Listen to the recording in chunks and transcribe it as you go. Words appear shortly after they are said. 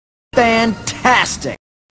fantastic!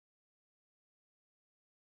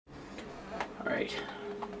 Alright.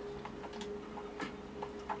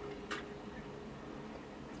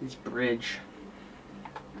 This bridge.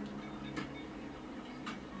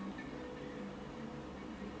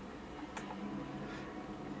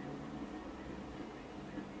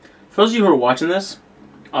 For those of you who are watching this,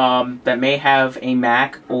 that may have a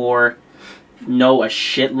Mac or know a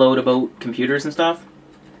shitload about computers and stuff,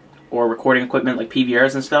 or recording equipment like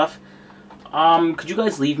PVRs and stuff, could you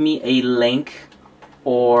guys leave me a link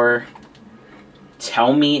or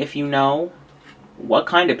tell me if you know what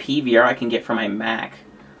kind of PVR I can get for my Mac,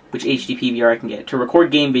 which HD PVR I can get to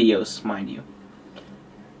record game videos, mind you,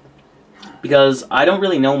 because I don't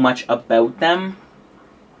really know much about them.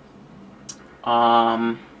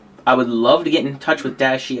 I would love to get in touch with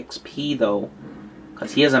Dash EXP though,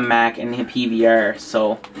 because he has a Mac and a PVR,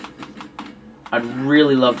 so I'd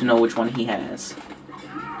really love to know which one he has.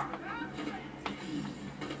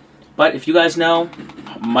 But if you guys know,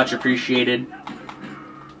 much appreciated.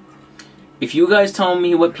 If you guys tell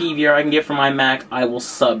me what PVR I can get for my Mac, I will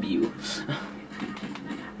sub you.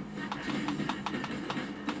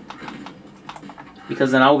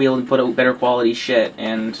 Because then I'll be able to put out better quality shit,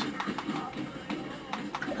 and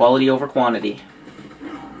quality over quantity.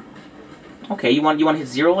 Okay, you want to hit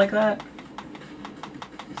 0 like that?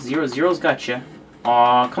 0's gotcha.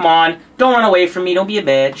 Aw, come on. Don't run away from me. Don't be a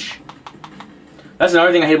bitch. That's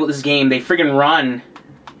another thing I hate about this game. They friggin' run.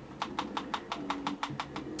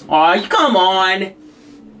 Aw, come on.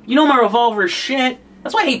 You know my revolver is shit.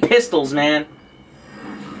 That's why I hate pistols, man.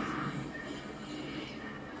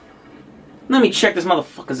 Let me check this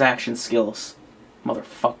motherfucker's action skills.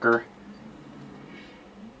 Motherfucker.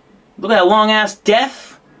 Look at that long-ass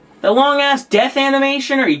death. That long-ass death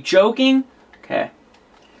animation? Are you joking? Okay.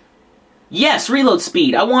 Yes, reload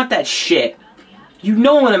speed. I want that shit. You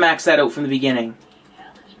know I'm gonna max that out from the beginning.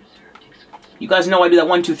 You guys know I do that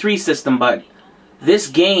 1, 2, 3 system, but this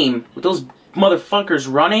game, with those motherfuckers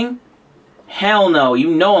running, hell no.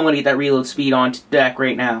 You know I'm gonna get that reload speed on deck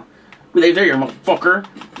right now. There you motherfucker.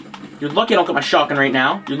 You're lucky I don't get my shotgun right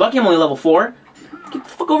now. You're lucky I'm only level 4. Get the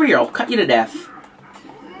fuck over here. I'll cut you to death.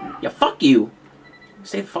 Yeah, fuck you.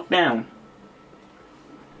 Stay the fuck down.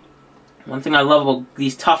 One thing I love about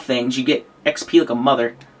these tough things, you get XP like a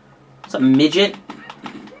mother. What's up, midget?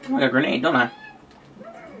 Oh, I got a grenade, don't I?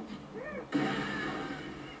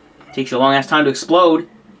 Takes you a long ass time to explode.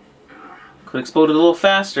 Could explode it a little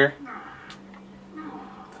faster.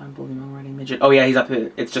 Find building already, midget. Oh yeah, he's up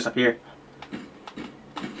here. It's just up here.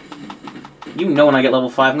 You know when I get level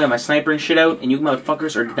 5, I'm gonna have my sniper and shit out, and you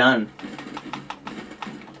motherfuckers are done.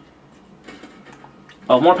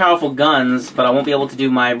 I'll have more powerful guns, but I won't be able to do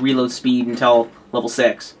my reload speed until level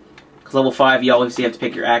 6. Because level 5, you obviously have to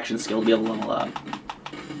pick your action skill to be able to level up.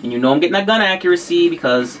 And you know I'm getting that gun accuracy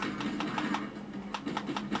because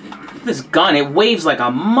this gun, it waves like a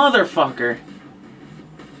motherfucker.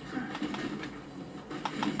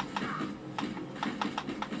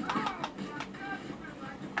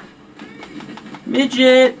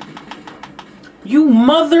 Midget! You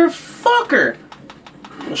motherfucker!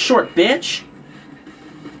 Little short bitch.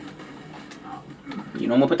 You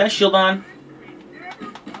know I'm gonna put that shield on.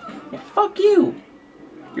 Yeah, fuck you.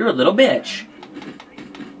 You're a little bitch.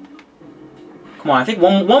 Come on, I think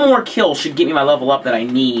one more kill should get me my level up that I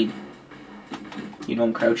need. You know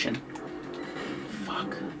I'm crouching.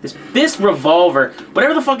 Fuck. This revolver,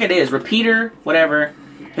 whatever the fuck it is, repeater, whatever,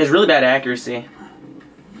 has really bad accuracy.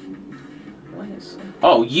 What is...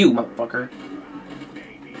 Oh, you motherfucker.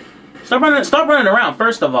 Stop running around,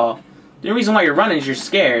 first of all. The only reason why you're running is you're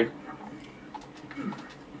scared.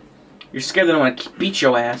 You're scared that I'm gonna beat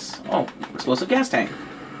your ass. Oh, explosive gas tank.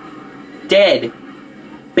 Dead.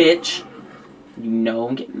 Bitch. You know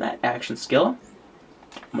I'm getting that action skill.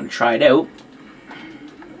 I'm gonna try it out.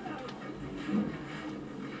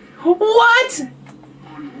 What?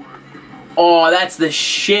 Oh, that's the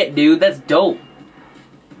shit, dude. That's dope.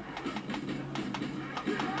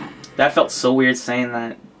 That felt so weird saying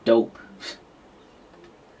that. Dope.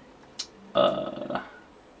 I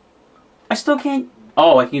still can't...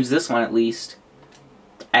 Oh, I can use this one at least.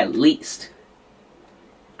 At least.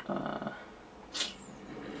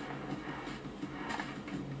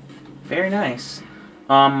 Very nice.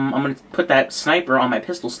 I'm gonna put that sniper on my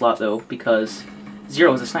pistol slot though, because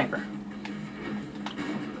 0 is a sniper.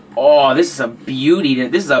 Oh, this is a beauty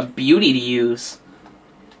to use.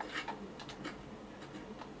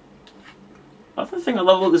 Other thing I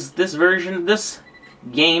love about this version, this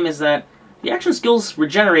game, is that the action skills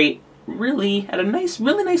regenerate really at a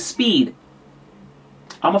really nice speed.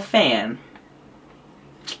 I'm a fan.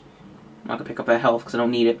 I'm not gonna pick up that health because I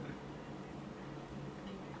don't need it.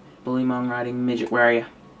 Bullymong riding midget. Where are you?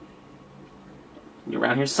 You're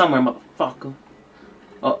around here somewhere, motherfucker.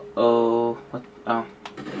 Uh-oh. What? Oh.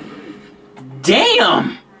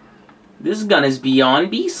 Damn! This gun is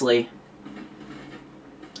beyond beastly.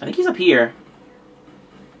 I think he's up here.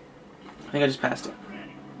 I think I just passed it.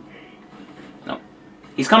 No.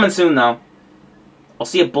 He's coming soon, though. I'll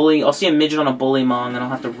see a midget on a Bullymong, and I'll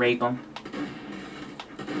have to rape him.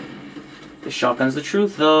 The shotgun's the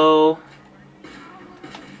truth, though.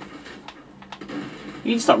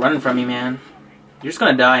 You need to stop running from me, man. You're just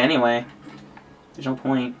gonna die anyway. There's no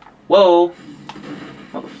point. Whoa!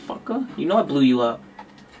 Motherfucker. You know I blew you up.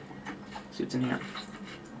 Let's see what's in here.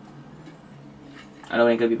 I know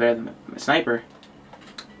it ain't gonna be better than my sniper.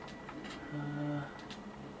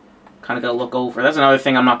 Kinda gotta look over. That's another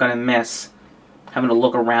thing I'm not gonna miss. Having to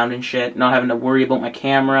look around and shit. Not having to worry about my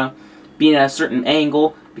camera being at a certain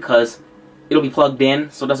angle because it'll be plugged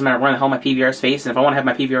in, so it doesn't matter where the hell my PVR is facing. If I want to have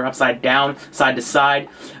my PVR upside down, side to side,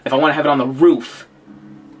 if I want to have it on the roof,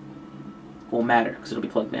 it won't matter because it'll be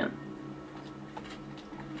plugged in.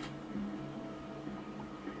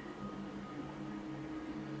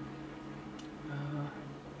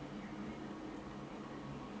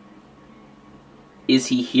 Is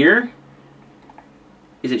he here?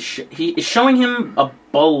 Is it he is showing him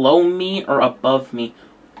below me or above me?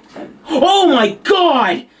 Oh my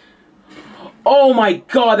god! Oh my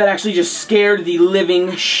god, that actually just scared the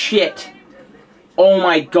living shit. Oh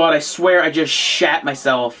my god, I swear I just shat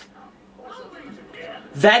myself.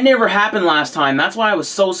 That never happened last time. That's why I was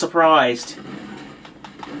so surprised.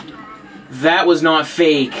 That was not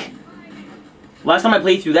fake. Last time I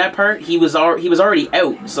played through that part, he was already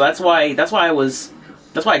out. So that's why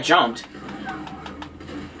I jumped.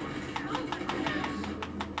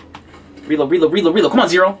 Reload, reload, reload, reload. Come on,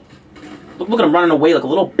 Zero. Look at him running away like a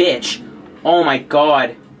little bitch. Oh my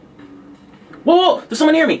god. Whoa, whoa, there's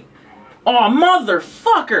someone near me. Oh,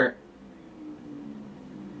 motherfucker.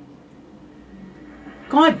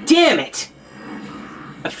 God damn it.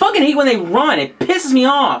 I fucking hate when they run. It pisses me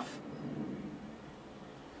off.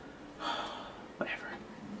 Whatever.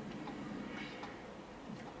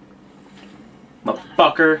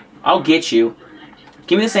 Motherfucker. I'll get you.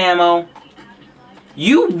 Give me this ammo.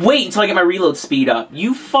 You wait until I get my reload speed up.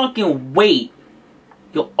 You fucking wait.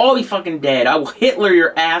 You'll all be fucking dead. I will Hitler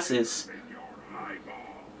your asses.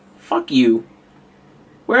 Fuck you.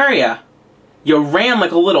 Where are ya? You ran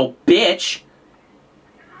like a little bitch.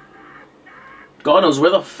 God knows where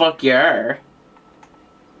the fuck you are.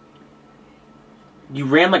 You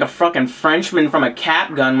ran like a fucking Frenchman from a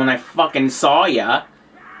cap gun when I fucking saw ya.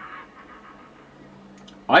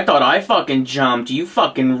 I thought I fucking jumped. You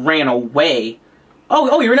fucking ran away.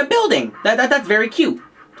 Oh, you're in a building. That's very cute.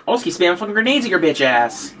 I'll just keep spamming fucking grenades at your bitch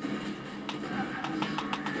ass.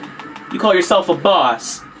 You call yourself a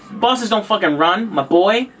boss. Bosses don't fucking run, my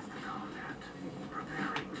boy.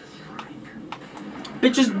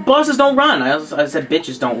 Bosses don't run. I said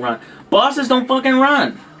bitches don't run. Bosses don't fucking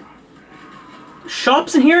run.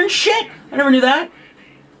 Shops in here and shit. I never knew that.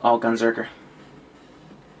 Oh, Gunzerker.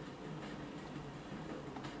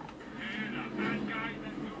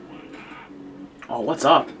 Oh, what's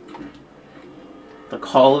up? The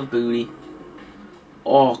Call of Booty.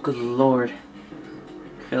 Oh, good lord.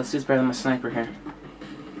 Okay, let's see what's better than my sniper here.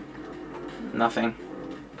 Nothing.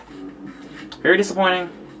 Very disappointing.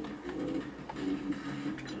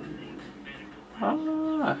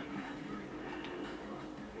 Ah.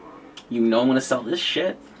 You know I'm gonna sell this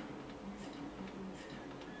shit.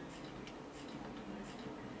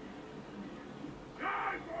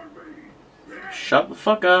 Shut the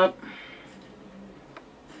fuck up.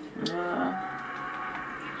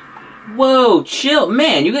 Whoa, chill,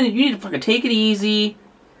 man. You need to fucking take it easy.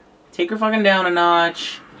 Take her fucking down a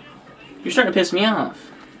notch. You're starting to piss me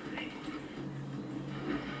off.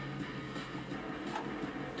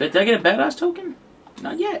 Did I get a badass token?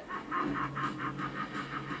 Not yet.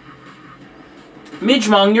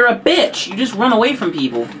 Midgemong, you're a bitch. You just run away from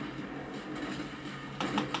people.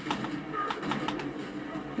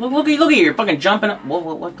 Look at you, you're fucking jumping up. Whoa,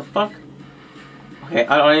 what the fuck? Okay,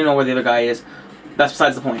 I don't even know where the other guy is. That's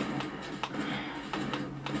besides the point.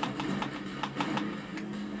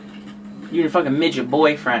 You're your fucking midget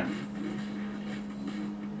boyfriend.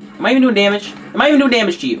 Am I even doing damage? Am I even doing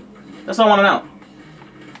damage to you? That's all I want to know.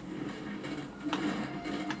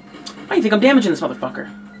 Why do you think I'm damaging this motherfucker?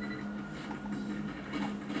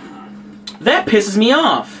 That pisses me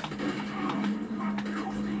off.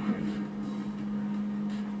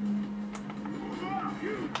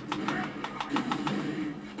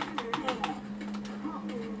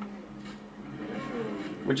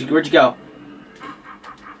 Where'd you go?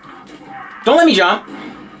 Don't let me jump!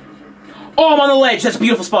 Oh, I'm on the ledge. That's a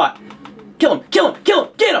beautiful spot. Kill him, kill him, kill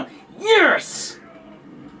him, get him. Yes!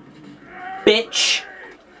 Bitch.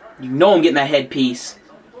 You know I'm getting that headpiece.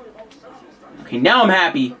 Okay, now I'm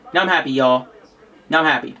happy. Now I'm happy, y'all. Now I'm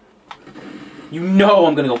happy. You know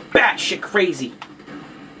I'm gonna go batshit crazy.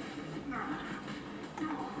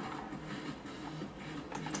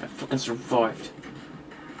 I fucking survived.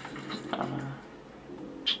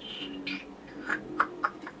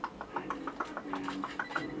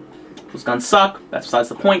 Those guns suck. That's besides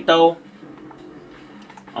the point, though.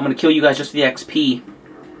 I'm gonna kill you guys just for the XP.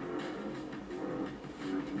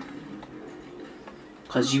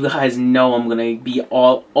 Because you guys know I'm gonna be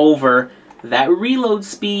all over that reload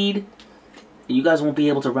speed. And you guys won't be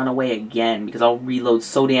able to run away again. Because I'll reload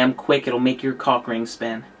so damn quick it'll make your cock ring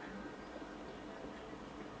spin.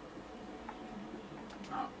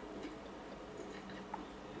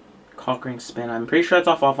 Cock ring spin. I'm pretty sure it's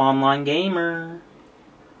off Online Gamer.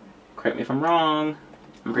 Correct me if I'm wrong.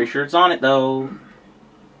 I'm pretty sure it's on it though.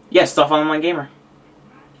 Yes, it's off Online Gamer.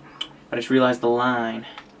 I just realized the line.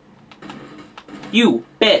 You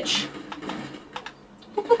bitch!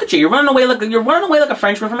 Look at you. You're running away like a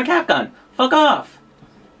Frenchman from a cap gun. Fuck off.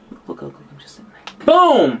 Look, I'm just sitting there.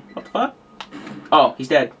 Boom! What the fuck? Oh, he's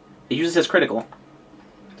dead. It uses his critical.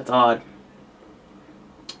 That's odd.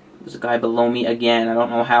 There's a guy below me again. I don't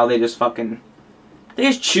know how they just fucking... They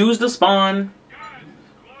just choose to spawn.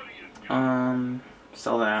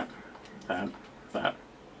 Sell that. That.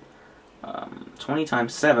 20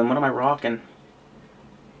 times 7. What am I rocking?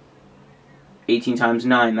 18 times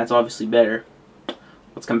 9. That's obviously better.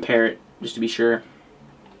 Let's compare it, just to be sure.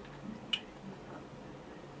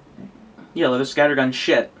 Yeah, leather scattergun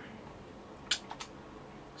shit.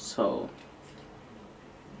 So...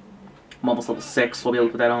 I'm almost level 6, so we'll be able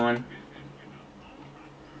to put that on.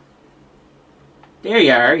 There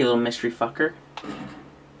you are, you little mystery fucker.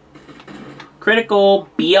 Critical,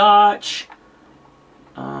 biatch.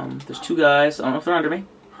 There's two guys. I don't know if they're under me.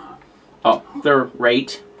 Oh, they're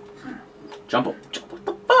right. Jump up. What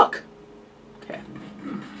the fuck? Okay.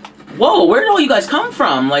 Whoa, where did all you guys come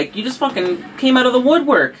from? Like, you just fucking came out of the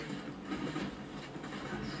woodwork.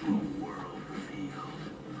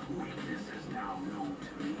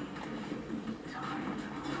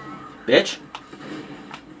 Bitch.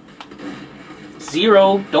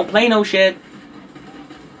 0. Don't play no shit.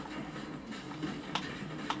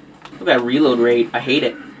 Look at that reload rate. I hate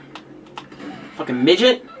it. Fucking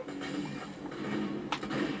midget.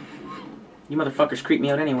 You motherfuckers creep me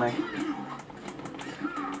out anyway.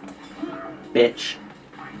 Bitch.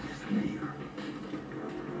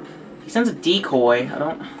 He sends a decoy. I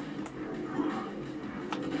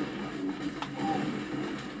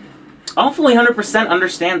don't fully 100%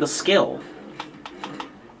 understand the skill.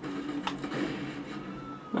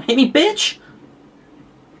 Hit me, bitch!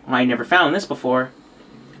 I never found this before.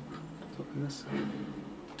 Let's open this up.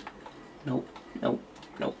 Nope, nope,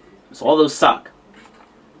 nope. So all those suck.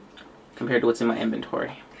 Compared to what's in my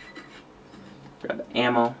inventory. Grab the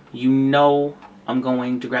ammo. You know I'm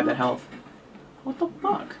going to grab that health. What the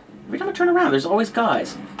fuck? Every time I turn around, there's always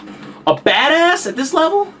guys. A badass at this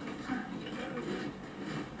level?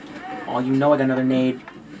 Oh, you know I got another nade.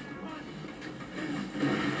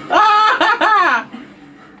 Ah!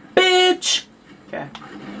 Bitch! Okay.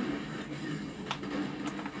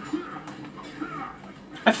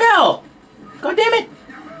 I fell! God damn it!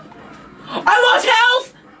 I lost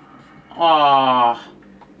health! Aww.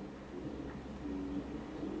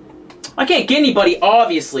 I can't get anybody,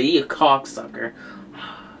 obviously, you cocksucker.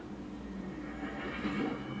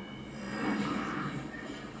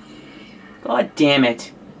 God damn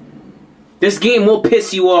it. This game will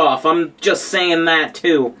piss you off. I'm just saying that,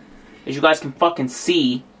 too. As you guys can fucking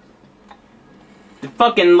see. The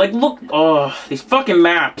fucking, like, look. Oh, these fucking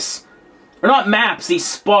maps. Or not maps, these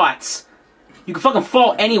spots. You can fucking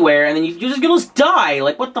fall anywhere, and then you're just gonna die.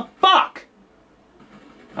 Like, what the fuck?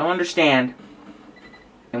 I don't understand.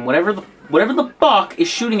 And whatever the fuck is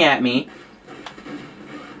shooting at me,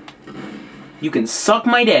 you can suck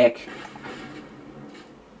my dick.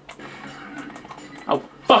 I'll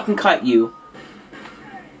fucking cut you.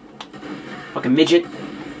 Fucking midget.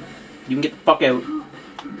 You can get the fuck out.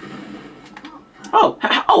 Oh,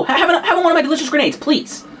 have one of my delicious grenades,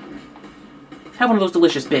 please. Have one of those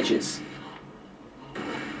delicious bitches.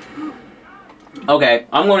 Okay,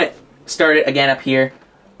 I'm going to start it again up here.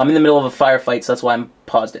 I'm in the middle of a firefight, so that's why I'm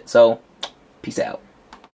paused it. So, peace out.